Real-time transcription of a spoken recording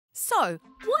So,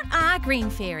 what are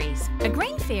green fairies? A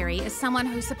green fairy is someone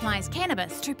who supplies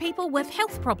cannabis to people with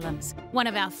health problems. One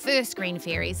of our first green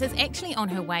fairies is actually on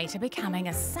her way to becoming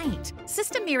a saint.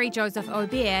 Sister Mary Joseph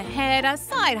Aubert had a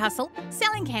side hustle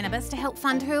selling cannabis to help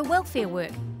fund her welfare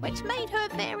work, which made her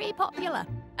very popular.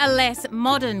 Alas,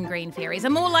 modern green fairies are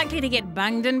more likely to get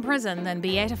bunged in prison than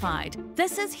beatified.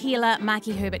 This is healer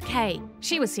Maki Herbert Kay.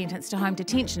 She was sentenced to home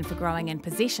detention for growing in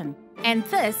possession. And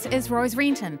this is Rose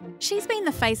Renton. She's been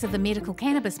the face of the medical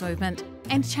cannabis movement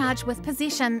and charged with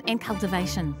possession and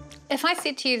cultivation. If I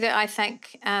said to you that I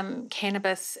think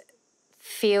cannabis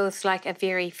feels like a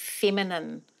very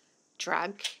feminine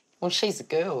drug... Well, she's a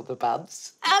girl, the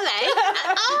buds. Are they?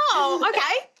 Oh,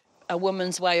 okay. A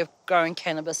woman's way of growing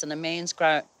cannabis and a man's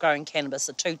growing cannabis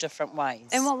are two different ways.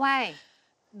 In what way?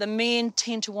 The men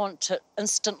tend to want it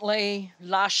instantly,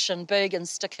 lush and big and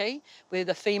sticky, where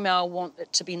the female want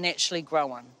it to be naturally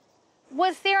grown.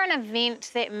 Was there an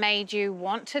event that made you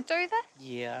want to do that?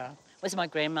 Yeah, it was my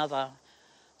grandmother.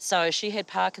 So she had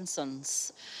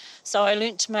Parkinson's. So I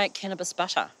learnt to make cannabis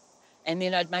butter, and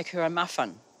then I'd make her a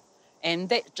muffin. And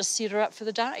that just set her up for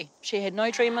the day. She had no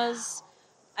tremors,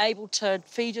 able to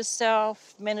feed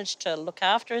herself, managed to look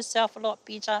after herself a lot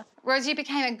better. Rose, you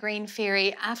became a green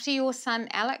fairy after your son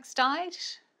Alex died?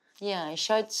 Yeah, he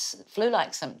showed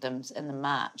flu-like symptoms in the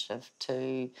March of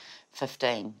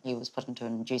 2015. He was put into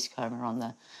an induced coma on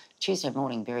the Tuesday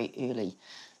morning very early.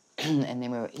 And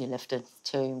then we were airlifted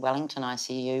to Wellington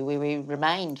ICU, where we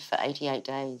remained for 88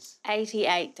 days.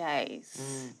 88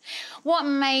 days. What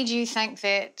made you think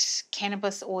that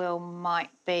cannabis oil might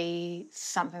be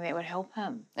something that would help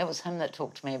him? It was him that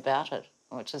talked to me about it,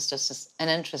 which is just an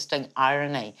interesting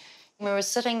irony. We were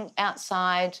sitting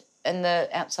outside in the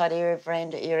outside area,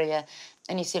 veranda area,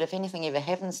 and he said, if anything ever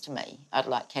happens to me, I'd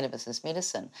like cannabis as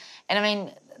medicine. And I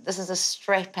mean, this is a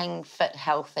strapping, fit,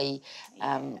 healthy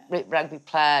rugby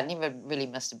player, never really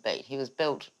missed a beat. He was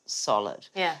built solid.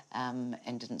 Yeah. And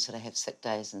didn't sort of have sick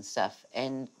days and stuff.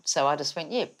 And so I just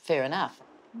went, yeah, fair enough.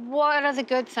 What are the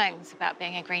good things about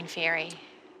being a green fairy?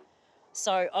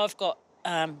 So I've got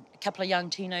a couple of young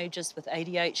teenagers with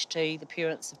ADHD. The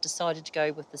parents have decided to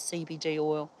go with the CBD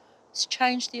oil. It's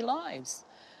changed their lives.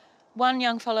 One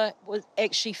young fella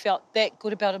actually felt that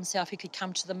good about himself he could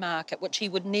come to the market, which he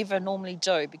would never normally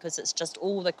do because it's just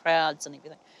all the crowds and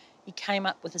everything. He came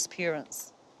up with his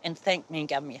parents and thanked me and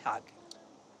gave me a hug.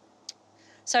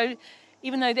 So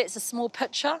even though that's a small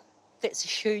picture, that's a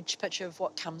huge picture of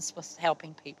what comes with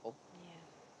helping people. Yeah.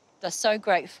 They're so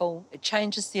grateful. It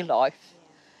changes their life.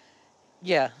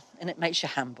 Yeah, and it makes you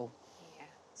humble. Yeah.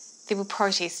 There were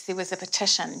protests. There was a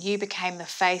petition. You became the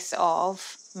face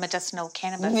of medicinal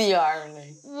cannabis. The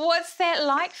irony. What's that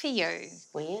like for you?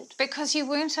 Weird. Because you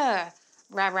weren't a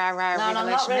rah-rah-rah No, revolutionary. I'm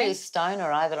not really a stoner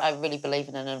either. I really believe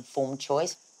in an informed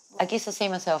choice. I guess I see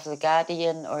myself as a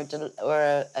guardian or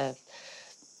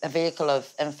a vehicle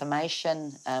of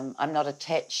information. I'm not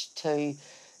attached to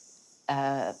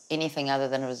anything other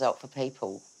than a result for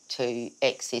people to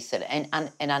access it and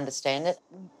understand it.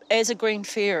 As a green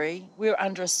fairy, we're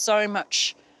under so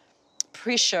much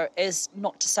pressure as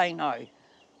not to say no.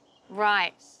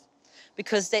 Right.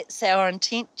 Because that's our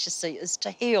intent, you see, is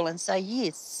to heal and say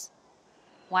yes.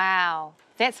 Wow.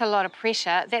 That's a lot of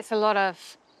pressure. That's a lot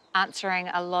of answering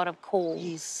a lot of calls.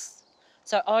 Yes.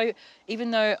 So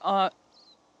even though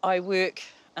I work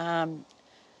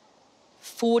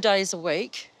 4 days a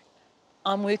week,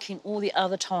 I'm working all the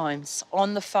other times,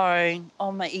 on the phone,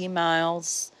 on my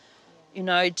emails, you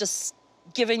know, just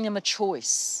giving them a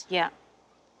choice. Yeah.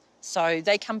 So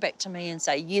they come back to me and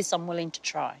say, yes, I'm willing to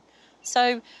try.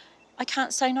 So I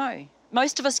can't say no.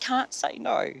 Most of us can't say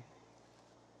no.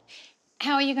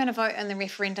 How are you going to vote in the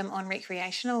referendum on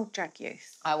recreational drug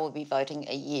use? I will be voting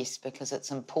a yes because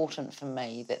it's important for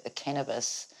me that the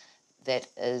cannabis that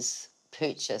is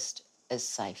purchased is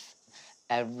safe.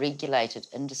 A regulated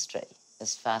industry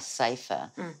is far safer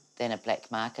than a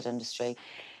black market industry.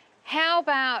 How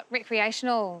about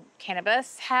recreational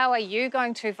cannabis? How are you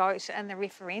going to vote in the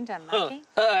referendum, Maki?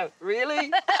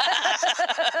 Really?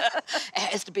 It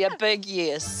has to be a big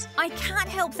yes. I can't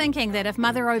help thinking that if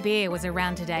Mother Aubert was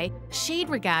around today, she'd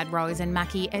regard Rose and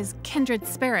Maki as kindred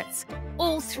spirits.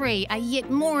 All three are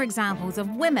yet more examples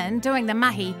of women doing the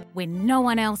mahi when no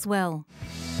one else will.